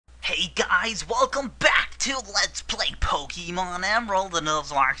Hey guys, welcome back to Let's Play Pokemon Emerald, the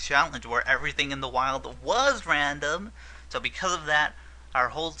Nuzlocke challenge where everything in the wild was random. So because of that, our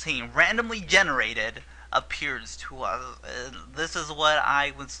whole team, randomly generated, appears to us. This is what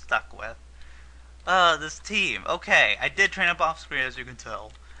I was stuck with. This team. Okay, I did train up off screen as you can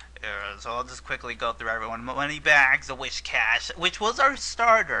tell. So I'll just quickly go through everyone. Money bags, a wish cash, which was our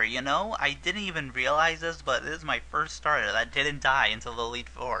starter, you know? I didn't even realize this, but this is my first starter that didn't die until the Elite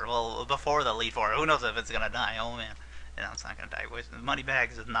Four. Well, before the Elite Four. Who knows if it's gonna die? Oh man. No, it's not gonna die. Money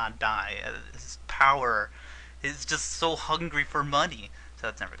bags does not die. His power is just so hungry for money. So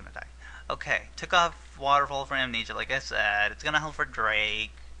it's never gonna die. Okay, took off Waterfall for Amnesia, like I said. It's gonna help for Drake.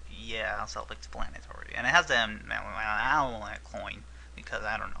 Yeah, self-explanatory. And it has the Almanac coin, because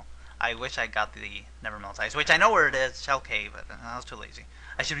I don't know. I wish I got the Never Melt Ice, which I know where it is, Shell Cave, but I was too lazy.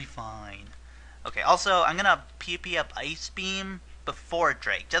 I should be fine. Okay, also, I'm gonna PP up Ice Beam before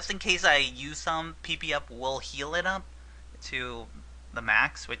Drake, just in case I use some. PP up will heal it up to the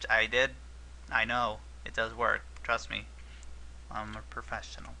max, which I did. I know, it does work, trust me. I'm a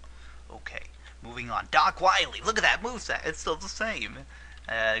professional. Okay, moving on. Doc Wily, look at that moveset, it's still the same.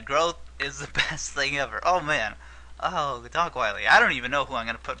 Growth is the best thing ever. Oh man. Oh, Doc Wily. I don't even know who I'm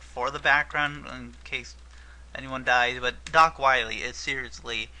going to put for the background in case anyone dies, but Doc Wily is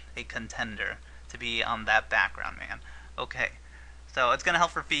seriously a contender to be on that background, man. Okay, so it's going to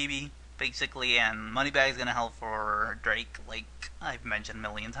help for Phoebe, basically, and Moneybag's going to help for Drake, like I've mentioned a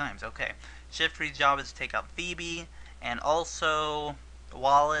million times. Okay, Shiftry's job is to take out Phoebe, and also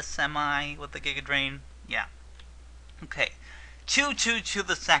Wallace semi with the Giga Drain. Yeah. Okay. Choo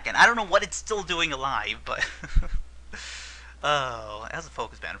the second. I don't know what it's still doing alive, but oh, it has a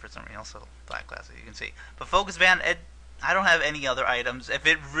focus band for some reason, also black glass, as you can see. But focus band, I don't have any other items. If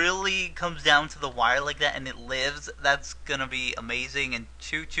it really comes down to the wire like that and it lives, that's gonna be amazing. And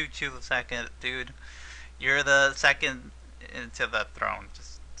choo the second, dude, you're the second into the throne.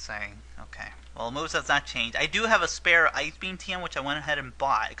 Just saying. Okay. Well, moveset's not changed. I do have a spare Ice Beam TM, which I went ahead and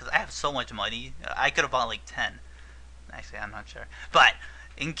bought because I have so much money. I could have bought like 10. Actually, I'm not sure. But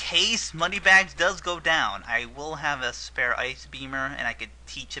in case Moneybags does go down, I will have a spare Ice Beamer, and I could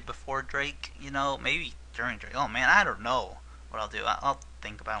teach it before Drake. You know, maybe during Drake. Oh man, I don't know what I'll do. I'll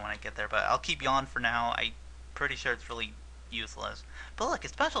think about it when I get there, but I'll keep you on for now. I'm pretty sure it's really useless. But look,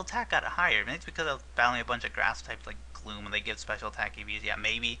 its special attack got higher. Maybe it's because I was battling a bunch of grass types like Gloom, and they give special attack EVs. Yeah,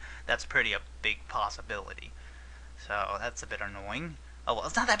 maybe that's pretty a big possibility. So that's a bit annoying. Oh, well,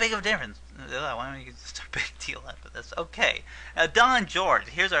 it's not that big of a difference. Why don't you just a big deal out of this? Okay. Now, Don George,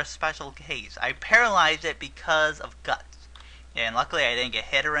 here's our special case. I paralyzed it because of guts. And luckily I didn't get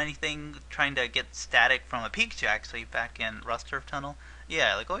hit or anything trying to get static from a Pikachu, actually, back in Rust Turf Tunnel.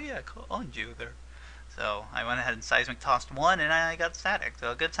 Yeah, like, oh yeah, I caught you there. So, I went ahead and Seismic tossed one, and I got static.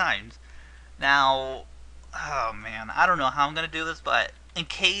 So, good times. Now, oh man, I don't know how I'm going to do this, but in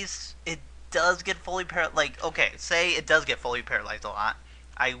case it does get fully paralyzed, like, okay, say it does get fully paralyzed a lot,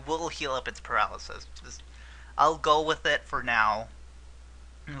 I will heal up its paralysis. I'll go with it for now,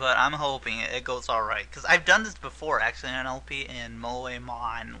 but I'm hoping it goes alright, because I've done this before, actually, in an LP in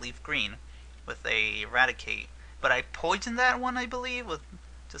Moemon Leaf Green, with a Eradicate, but I poisoned that one, I believe, with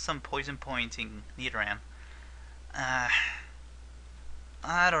just some poison pointing Nidoran. I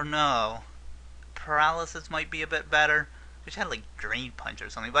don't know. Paralysis might be a bit better. Which had like Drain Punch or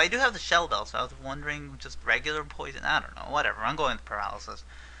something. But I do have the Shell Bell, so I was wondering, just regular poison? I don't know, whatever. I'm going with Paralysis.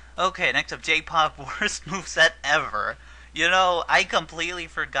 Okay, next up, J-Pop, worst moveset ever. You know, I completely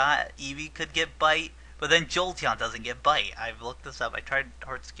forgot Eevee could get Bite, but then Jolteon doesn't get Bite. I've looked this up. I tried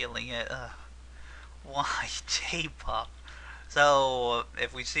hard scaling it. Why J-Pop? So,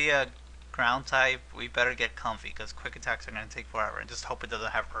 if we see a ground type, we better get comfy, because quick attacks are going to take forever. And just hope it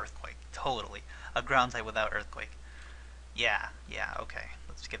doesn't have Earthquake. Totally. A ground type without Earthquake. Yeah, okay.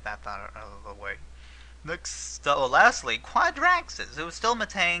 Let's get that out of the way. Next, lastly, Quadraxis. It was still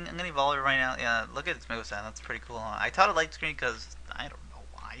Matang. I'm gonna evolve it right now. Yeah, look at its moveset. That's pretty cool. I taught it Light Screen because I don't know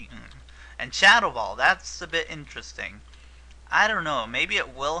why. And Shadow Ball. That's a bit interesting. I don't know. Maybe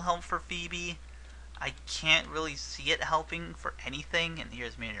it will help for Phoebe. I can't really see it helping for anything. And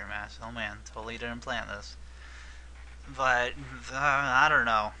here's Meteor Mash. Oh man, totally didn't plan this. But I don't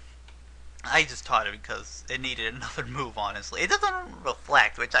know. I just taught it because it needed another move, honestly. It doesn't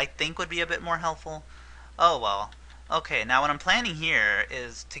reflect, which I think would be a bit more helpful. Oh well. Okay, now what I'm planning here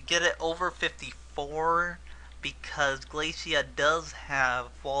is to get it over 54 because Glacia does have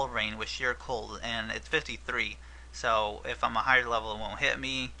Wall Rain with Sheer Cold, and it's 53. So if I'm a higher level, it won't hit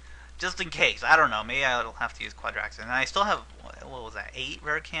me. Just in case. I don't know. Maybe I'll have to use Quadraxis. And I still have, what was that, 8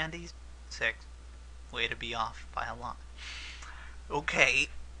 rare candies? 6. Way to be off by a lot. Okay.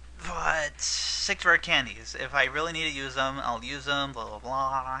 6 rare candies. If I really need to use them, I'll use them. Blah blah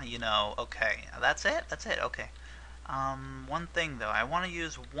blah. You know. Okay. That's it. That's it. Okay. One thing though, I want to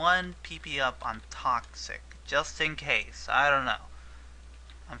use 1 PP up on toxic, just in case. I don't know.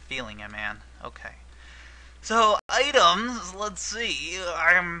 I'm feeling it, man. Okay. So, items, let's see.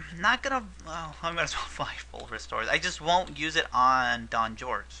 I'm not gonna, well, I'm gonna buy full restores. I just won't use it on Don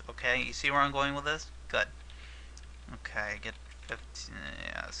George, okay? You see where I'm going with this? Good. Okay, get 15,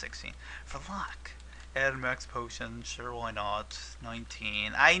 yeah, 16. For luck. Add max potion, sure, why not?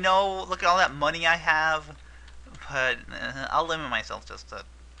 19. I know, look at all that money I have, but I'll limit myself just to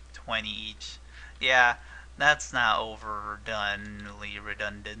 20 each. Yeah, that's not overdonely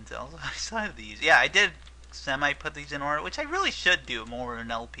redundant. Outside of these, yeah, I did semi-put these in order, which I really should do more in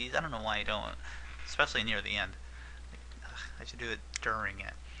LPs. I don't know why I don't, especially near the end. I should do it during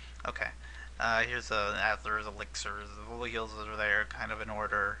it. Okay. Here's the Athlers, Elixirs, the wheels are there, kind of in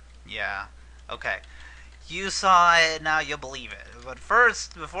order. Yeah. Okay. You saw it, now you'll believe it. But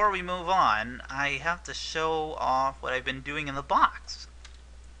first, before we move on, I have to show off what I've been doing in the box.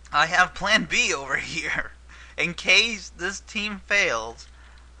 I have Plan B over here. In case this team fails,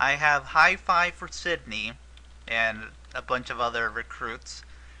 I have High Five for Sydney and a bunch of other recruits.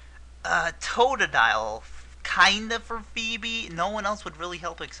 Totodile, kinda for Phoebe. No one else would really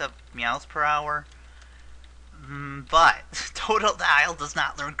help except Meows per Hour. But Totodile does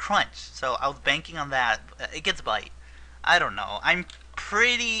not learn Crunch, so I was banking on that. It gets Bite. I don't know. I'm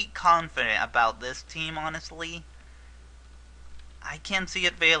pretty confident about this team, honestly. I can't see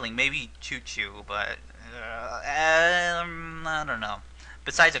it failing. Maybe Choo Choo, but I don't know.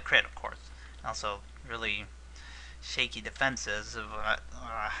 Besides a crit, of course. Also, really shaky defenses.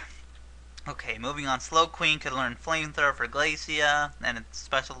 Okay, moving on. Slow Queen could learn Flamethrower for Glacia, and it's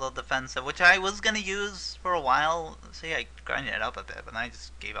special little defensive, which I was going to use for a while. See, I grinded it up a bit, but then I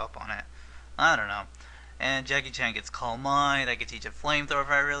just gave up on it. I don't know. And Jackie Chan gets Calm Mind. I could teach it Flamethrower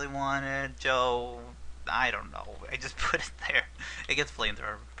if I really wanted. Joe, I don't know. I just put it there. It gets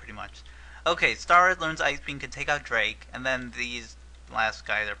Flamethrower, pretty much. Okay, Star learns Ice Beam, can take out Drake, and then these last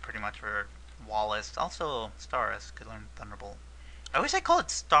guys are pretty much for Wallace. Also, Staris could learn Thunderbolt. I wish I called it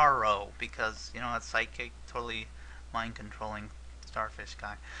Starro, because, you know, it's psychic, totally mind-controlling starfish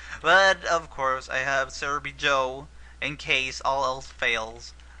guy. But, of course, I have Serby Joe, in case all else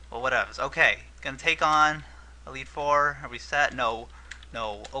fails. Well, whatever. Okay, gonna take on Elite Four. Are we set? No.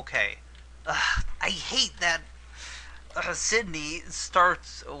 No. Okay. I hate that Sydney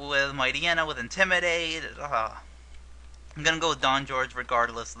starts with Mighty Anna with Intimidate. I'm gonna go with Don George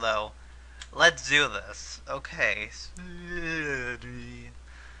regardless, though. Let's do this. Okay.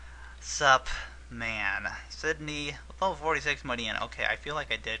 Sup, man. Sydney, level 46, Mighty Anna. Okay, I feel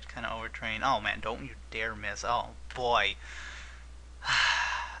like I did kind of overtrain. Oh, man, don't you dare miss. Oh, boy.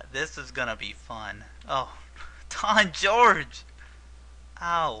 This is gonna be fun. Oh, Don George!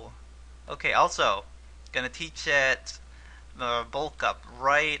 Ow. Okay, also, gonna teach it the bulk up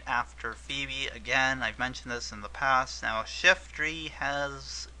right after Phoebe. Again, I've mentioned this in the past. Now, Shiftry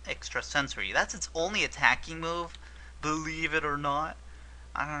has extra sensory. That's its only attacking move, believe it or not.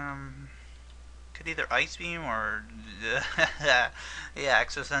 Could either Ice Beam or yeah,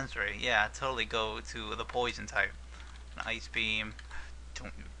 extra sensory. Yeah, totally go to the poison type. An Ice Beam.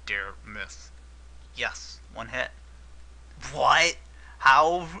 Don't you dare miss. Yes, one hit. What?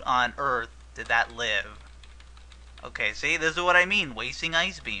 How on earth did that live? Okay, see, this is what I mean. Wasting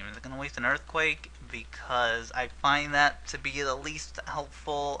Ice Beam. Is it going to waste an Earthquake? Because I find that to be the least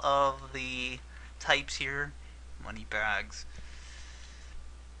helpful of the types here. Money bags.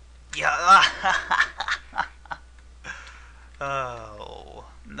 Yeah. Oh.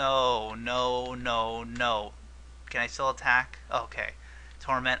 No, no, no, no. Can I still attack? Okay.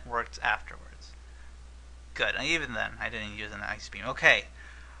 Torment works afterwards. Good. Even then, I didn't use an Ice Beam. Okay.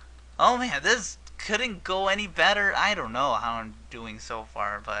 Oh man, this couldn't go any better. I don't know how I'm doing so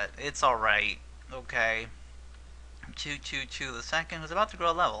far, but it's alright. Okay. Choo Choo Choo the second was about to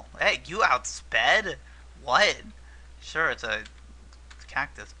grow a level. Hey, you outsped? What? Sure, it's a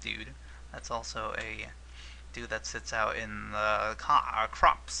cactus dude. That's also a dude that sits out in the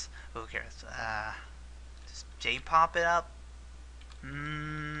crops. Who cares? Just J-pop it up?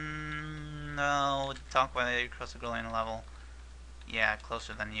 No. Talk about it across the Golian level. Yeah,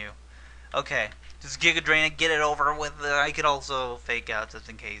 closer than you. Okay, just Giga Drain it, get it over with. I could also fake out just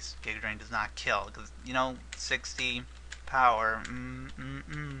in case Giga Drain does not kill, because, you know, 60 power.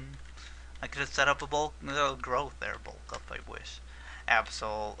 I could have set up a bulk growth there, bulk up, I wish.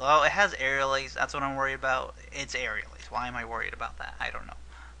 Absol. Oh, it has Aerial Ace, that's what I'm worried about. It's Aerial Ace. Why am I worried about that? I don't know.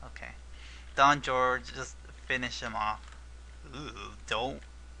 Okay. Don George, just finish him off. Ooh, don't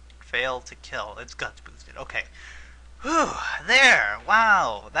Fail to kill. It's guts boosted. Okay. Whew. There.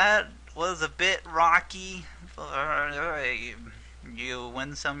 Wow. That was a bit rocky. You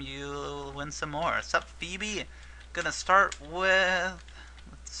win some, you win some more. Sup, Phoebe? Gonna start with,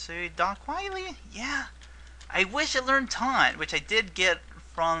 let's see, Doc Wiley? Yeah. I wish I learned Taunt, which I did get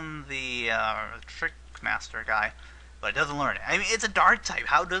from the Trick Master guy, but it doesn't learn it. I mean, it's a dark type.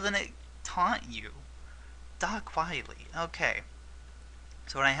 How doesn't it taunt you? Doc Wiley. Okay.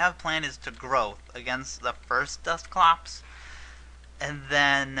 So what I have planned is to growth against the first Dusclops, and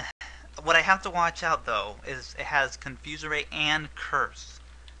then what I have to watch out though is it has Confuse Ray and Curse.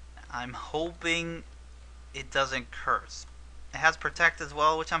 I'm hoping it doesn't curse. It has Protect as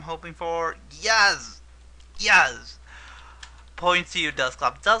well, which I'm hoping for. Yes! Yes! Points to you,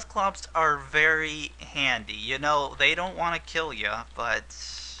 Dusclops. Dusclops are very handy. You know, they don't want to kill you, but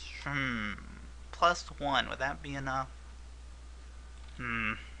 +1, would that be enough?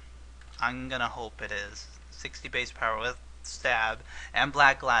 I'm gonna hope it is. 60 base power with stab and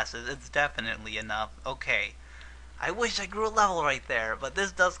black glasses. It's definitely enough. Okay. I wish I grew a level right there, but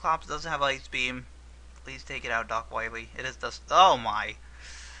this Dusclops doesn't have Ice Beam. Please take it out, Doc Wiley. It is Dust. Oh my.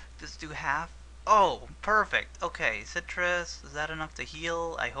 Just do half. Oh, perfect. Okay, Citrus. Is that enough to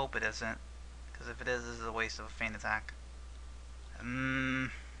heal? I hope it isn't. Because if it is, this is a waste of a Feint Attack.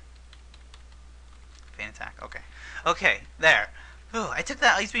 Feint Attack. Okay. Okay, there. Ooh, I took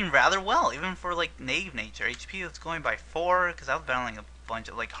that Ice Beam rather well, even for like Knave Nature. HP was going by 4, because I was battling a bunch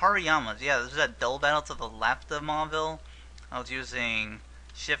of like Hariyamas. Yeah, there's that double battle to the left of Mauville. I was using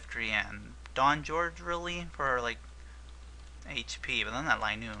Shiftry and Don George really for like HP, but then that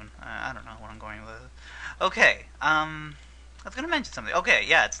Linoon. I don't know what I'm going with. Okay, I was gonna mention something. Okay,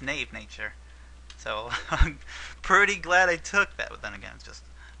 yeah, it's Knave Nature. So I'm pretty glad I took that, but then again, it's just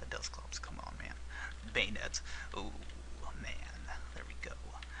a Dusclops. Come on, man. Bayonets. Ooh, man. There we go.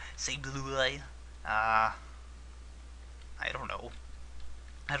 Sableye. I don't know.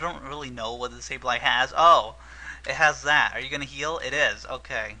 I don't really know what the Sableye has. Oh, it has that. Are you gonna heal? It is.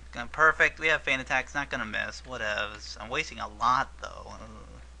 Okay. Perfect. We have Feint Attack. It's not gonna miss. Whatevs. I'm wasting a lot though.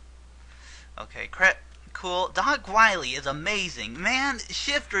 Okay. Crit. Cool. Doc Wiley is amazing. Man,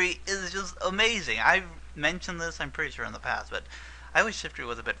 Shiftry is just amazing. I've mentioned this, I'm pretty sure, in the past, but I wish Shiftry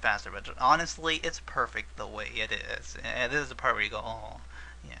was a bit faster, but honestly, it's perfect the way it is. And this is the part where you go, oh,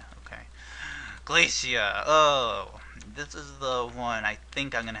 yeah, okay. Glacia. Oh, this is the one I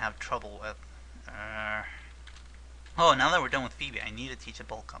think I'm going to have trouble with. Oh, now that we're done with Phoebe, I need to teach a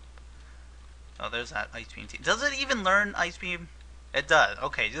Bulk Up. Oh, there's that Ice Beam team. Does it even learn Ice Beam? It does.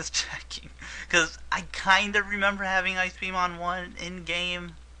 Okay, just checking. Because I kind of remember having Ice Beam on one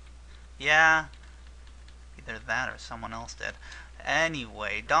in-game. Yeah. Either that or someone else did.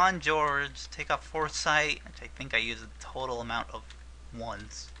 Anyway, Don George, take off Foresight, which I think I used a total amount of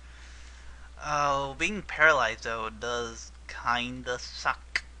once. Oh, being paralyzed, though, does kinda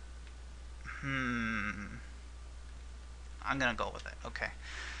suck. I'm gonna go with it. Okay.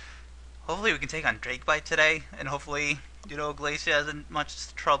 Hopefully we can take on Drakebite today, and hopefully, you know, Glacia hasn't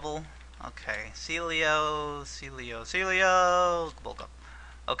much trouble. Okay, Celio. Bulk Up.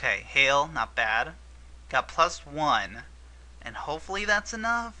 Okay, Hail, not bad. Got +1, and hopefully that's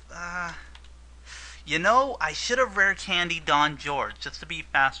enough. You know, I should have rare candy Don George just to be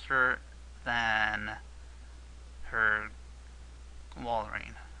faster than her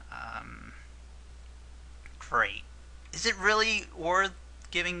Walrein. Great. Is it really worth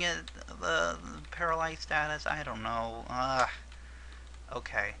giving it the paralyzed status? I don't know.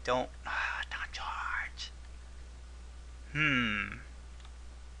 Okay, don't. Don George.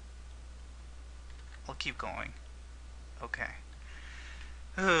 We'll keep going. Okay.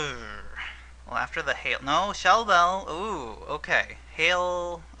 Well, after the hail. No, Shell Bell. Ooh, okay.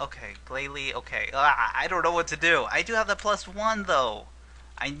 Hail. Okay. Glalie. Okay. I don't know what to do. I do have the +1, though.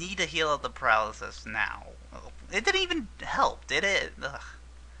 I need to heal out the paralysis now. It didn't even help, did it? Ugh.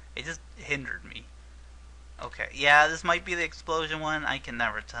 It just hindered me. Okay. Yeah, this might be the explosion one. I can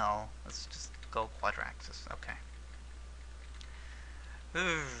never tell. Let's just go Quadraxis. Okay.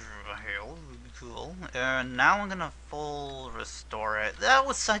 Hail. Cool. Now I'm gonna full restore it. That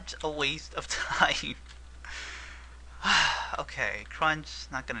was such a waste of time. Okay, Crunch,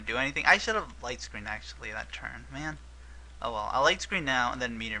 not gonna do anything. I should have light screen actually that turn, man. Oh well, I'll light screen now and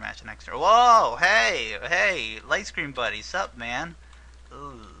then meteor match an extra. Whoa, hey, light screen buddy, sup man?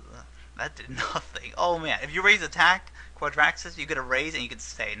 Ooh, that did nothing. Oh man, if you raise attack, Quadraxis, you get a raise and you could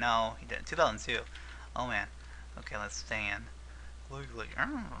stay. No, he didn't. 2002. Oh man. Okay, let's stay in. You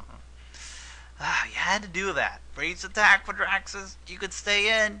had to do that. Raise attack, Quadraxis, you could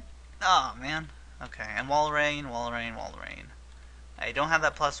stay in. Oh man. Okay, and Walrein. I don't have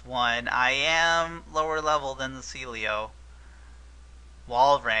that +1. I am lower level than the Celio.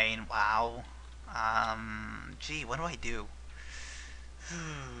 Wall of Rain. Wow. Gee, what do I do?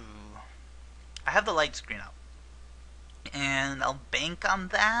 I have the light screen up. And I'll bank on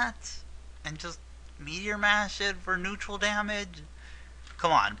that. And just Meteor Mash it for neutral damage.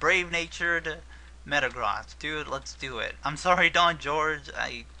 Come on, Brave Natured Metagross. Dude, let's do it. I'm sorry, Don George.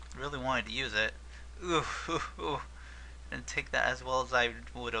 I really wanted to use it. Ooh. Didn't take that as well as I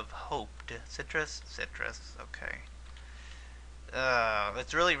would have hoped. Citrus? Citrus. Okay.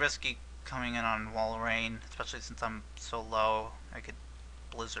 It's really risky coming in on Wall of Rain, especially since I'm so low. I could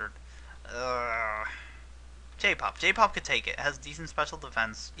Blizzard. J-Pop. J-Pop could take it. It has decent special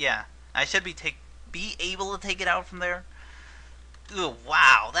defense. Yeah. I should be able to take it out from there. Ooh,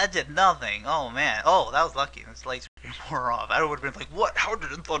 wow, that did nothing. Oh man. Oh, that was lucky. This light screen wore off. I would have been like, what? How did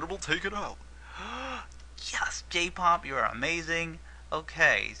Thunderbolt take it out? Yes, J-Pop, you are amazing.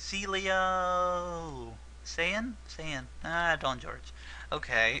 Okay, Celio. Saiyan? Don George.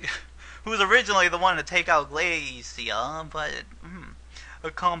 Okay. Who was originally the one to take out Glacia, but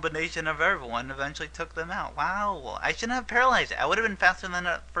a combination of everyone eventually took them out. Wow. I shouldn't have paralyzed it. I would have been faster than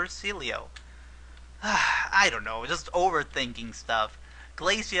that first Celio. I don't know, just overthinking stuff.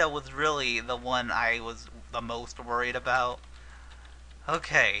 Glacia was really the one I was the most worried about.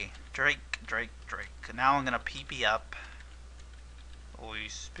 Okay, Drake. Now I'm gonna PP up.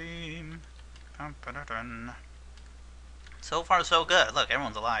 Ice Beam. So far so good. Look,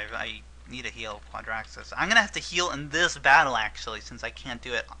 everyone's alive. I need to heal Quadraxis. I'm gonna have to heal in this battle actually, since I can't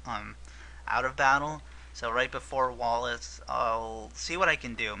do it out of battle. So right before Wallace, I'll see what I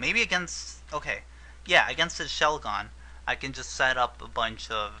can do. Maybe against against his Shelgon, I can just set up a bunch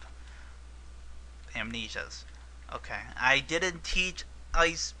of amnesias. Okay, I didn't teach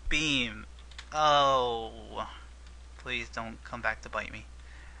Ice Beam. Oh, please don't come back to bite me.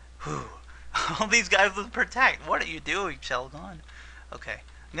 Whew. All these guys with Protect. What are you doing, Shelgon? Okay,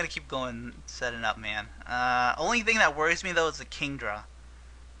 I'm gonna keep going, setting up, man. Only thing that worries me though is the Kingdra.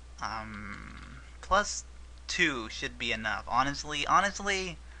 +2 should be enough. Honestly,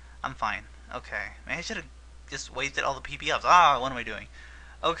 I'm fine. Okay, maybe I should have just wasted all the PP ups. What am I doing?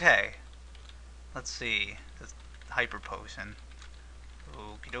 Okay, let's see. This Hyper Potion.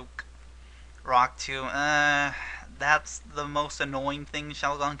 Okie doke. Rock 2. That's the most annoying thing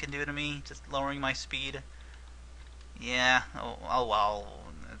Shelgon can do to me. Just lowering my speed. Yeah. Oh well.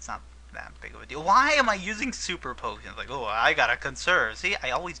 It's not that big of a deal. Why am I using Super Potions? Like, oh, I gotta conserve. See,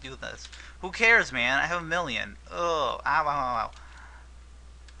 I always do this. Who cares, man? I have a million. Oh, ow.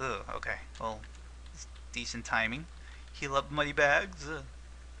 Ugh, okay. Well, it's decent timing. Heal up Muddy Bags.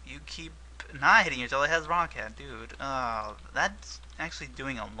 You keep not hitting yourself. It has Rocket, dude. That's actually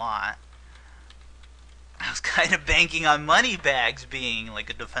doing a lot. I was kind of banking on Moneybags being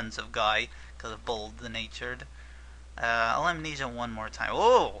like a defensive guy because of Bold the Natured. I'll Amnesia one more time.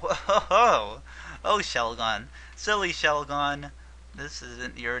 Oh, Shelgon. Silly Shelgon. This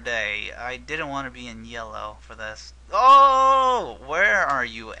isn't your day. I didn't want to be in yellow for this. Oh, where are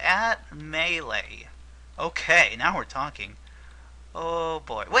you at? Melee. Okay, now we're talking. Oh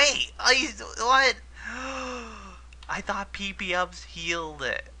boy. Wait, what? I thought PP ups healed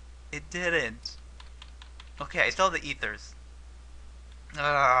it. It didn't. Okay, I still have the ethers.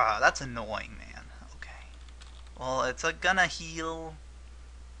 That's annoying, man. Okay. Well, it's gonna heal.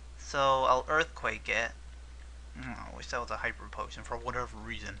 So I'll Earthquake it. I wish that was a Hyper Potion for whatever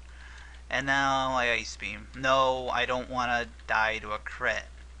reason. And now I Ice Beam. No, I don't want to die to a crit.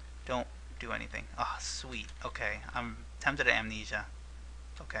 Don't do anything. Oh, sweet. Okay, I'm tempted to Amnesia.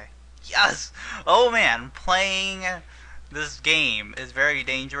 Okay. Yes! Oh man, playing this game is very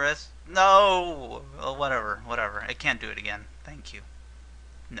dangerous. No! Oh, whatever. I can't do it again. Thank you.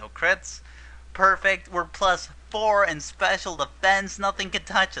 No crits. Perfect. We're +4 in special defense. Nothing can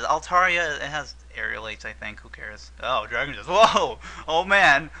touch it. Altaria, it has aerial H, I think. Who cares? Oh, Dragon just. Whoa! Oh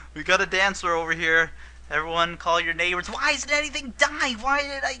man, we got a dancer over here. Everyone call your neighbors. Why isn't anything die? Why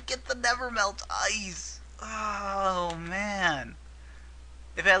did I get the Nevermelt Ice? Oh man.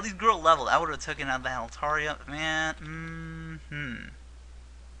 If I at least grew a level, I would have taken out the Altaria. Man.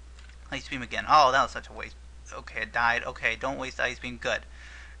 Ice Beam again. Oh, that was such a waste. Okay, it died. Okay, don't waste Ice Beam. Good.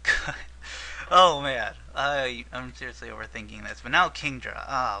 Good. Oh man, I'm seriously overthinking this. But now Kingdra.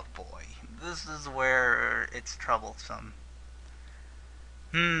 Oh boy, this is where it's troublesome.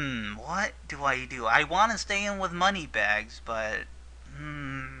 What do I do? I want to stay in with Moneybags, but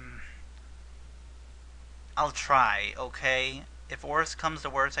I'll try. Okay, if worse comes to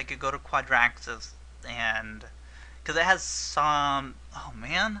worse, I could go to Quadraxis and because it has some. Oh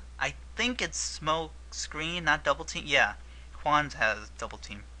man, I think it's Smoke Screen, not Double Team. Yeah. Quan's has double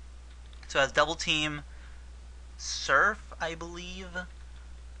team. So it has double team, surf, I believe,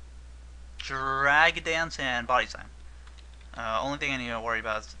 drag dance, and body slam. Only thing I need to worry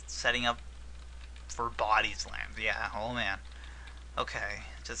about is setting up for body slams. Yeah, oh man. Okay,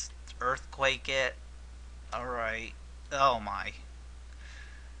 just earthquake it. Alright. Oh my.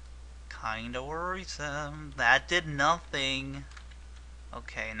 Kinda worrisome. That did nothing.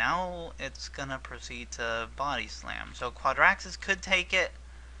 Okay, now it's gonna proceed to body slam. So Quadraxis could take it.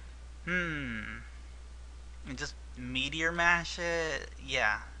 And just meteor mash it.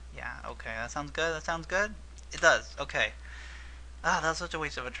 Yeah, okay, that sounds good. That sounds good. It does. Okay. Ah, that was such a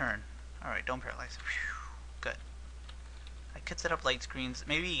waste of a turn. Alright, don't paralyze. Whew. Good. I could set up light screens.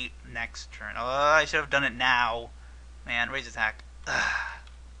 Maybe next turn. Oh, I should have done it now. Man, raise attack.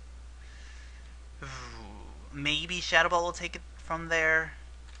 Maybe Shadow Ball will take it from there.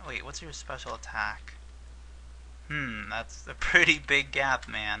 Oh, wait, what's your special attack? That's a pretty big gap,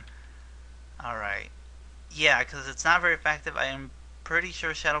 man. Alright. Yeah, because it's not very effective. I am pretty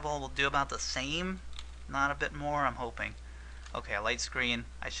sure Shadow Ball will do about the same. Not a bit more, I'm hoping. Okay, a light screen.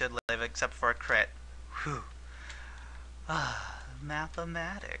 I should live except for a crit. Whew.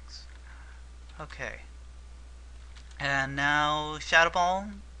 Mathematics. Okay. And now, Shadow Ball.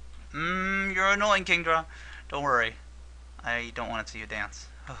 You're annoying, Kingdra. Don't worry. I don't want to see you dance.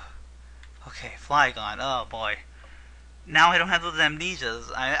 Okay, Flygon. Oh, boy. Now I don't have those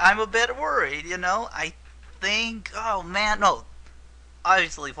amnesias. I'm a bit worried, you know? I think... Oh, man. No.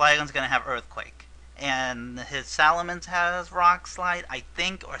 Obviously, Flygon's going to have Earthquake. And his Salamence has Rock Slide, I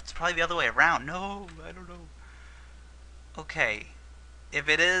think. Or it's probably the other way around. No, I don't know. Okay. If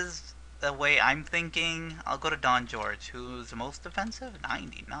it is the way I'm thinking, I'll go to Don George, who's the most defensive?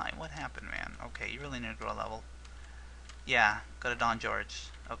 99. What happened, man? Okay, you really need to grow a level. Yeah, go to Don George.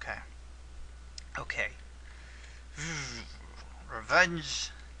 Okay. Okay. Revenge,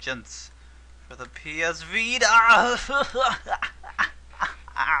 gents, for the PS Vita.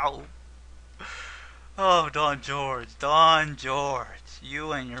 Ow. Oh, Don George,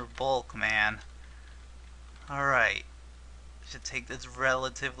 you and your bulk, man. Alright. Should take this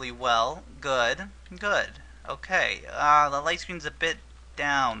relatively well. Good. Okay. The light screen's a bit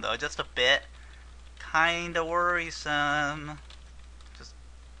down, though. Just a bit. Kinda worrisome. Just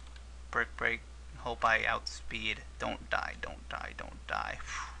break. Hope I outspeed. Don't die.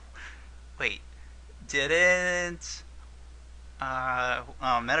 Wait. Didn't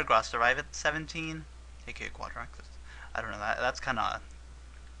Metagross survive at 17? aka Quadraxis. I don't know. That's kinda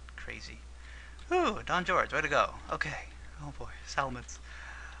crazy. Whew, Don George, way to go. Okay. Oh boy, Salamence.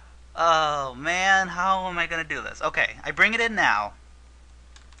 Oh man, how am I gonna do this? Okay, I bring it in now.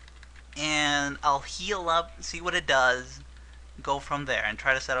 And I'll heal up, see what it does, go from there, and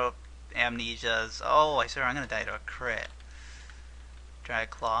try to set up amnesias. Oh, I swear I'm gonna die to a crit. Drag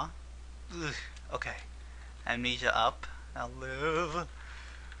Claw. Ugh. Okay. Amnesia up. I'll live.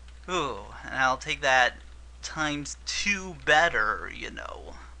 Ooh, and I'll take that times 2 better, you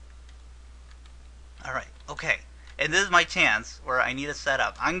know. Alright, okay. And this is my chance where I need a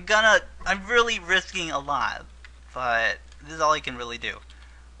setup. I'm really risking a lot, but this is all I can really do.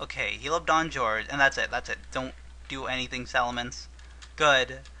 Okay, heal up Don George, and that's it. Don't do anything, Salamence.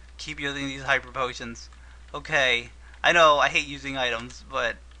 Good. Keep using these hyper potions. Okay. I know, I hate using items,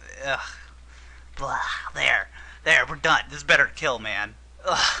 but... Ugh. Blah. There, we're done. This is better to kill, man.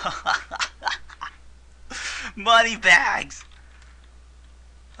 Money bags!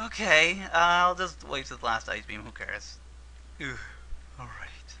 Okay, I'll just waste this last Ice Beam, who cares?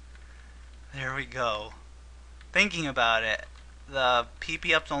 Alright. There we go. Thinking about it, the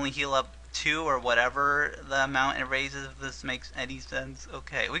PP ups only heal up 2 or whatever the amount it raises, if this makes any sense.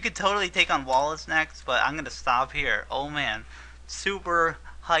 Okay, we could totally take on Wallace next, but I'm gonna stop here. Oh man, super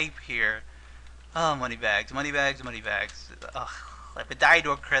hype here. Oh, money bags. Ugh, if it died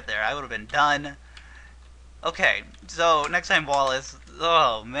to a crit there, I would have been done. Okay, so next time Wallace,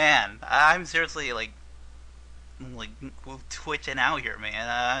 oh man, I'm seriously like twitching out here, man.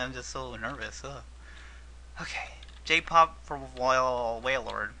 I'm just so nervous. Ugh. Okay, J-pop for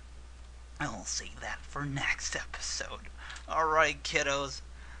Wailord. I'll save that for next episode. Alright, kiddos,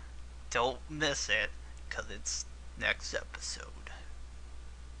 don't miss it, 'cause it's next episode.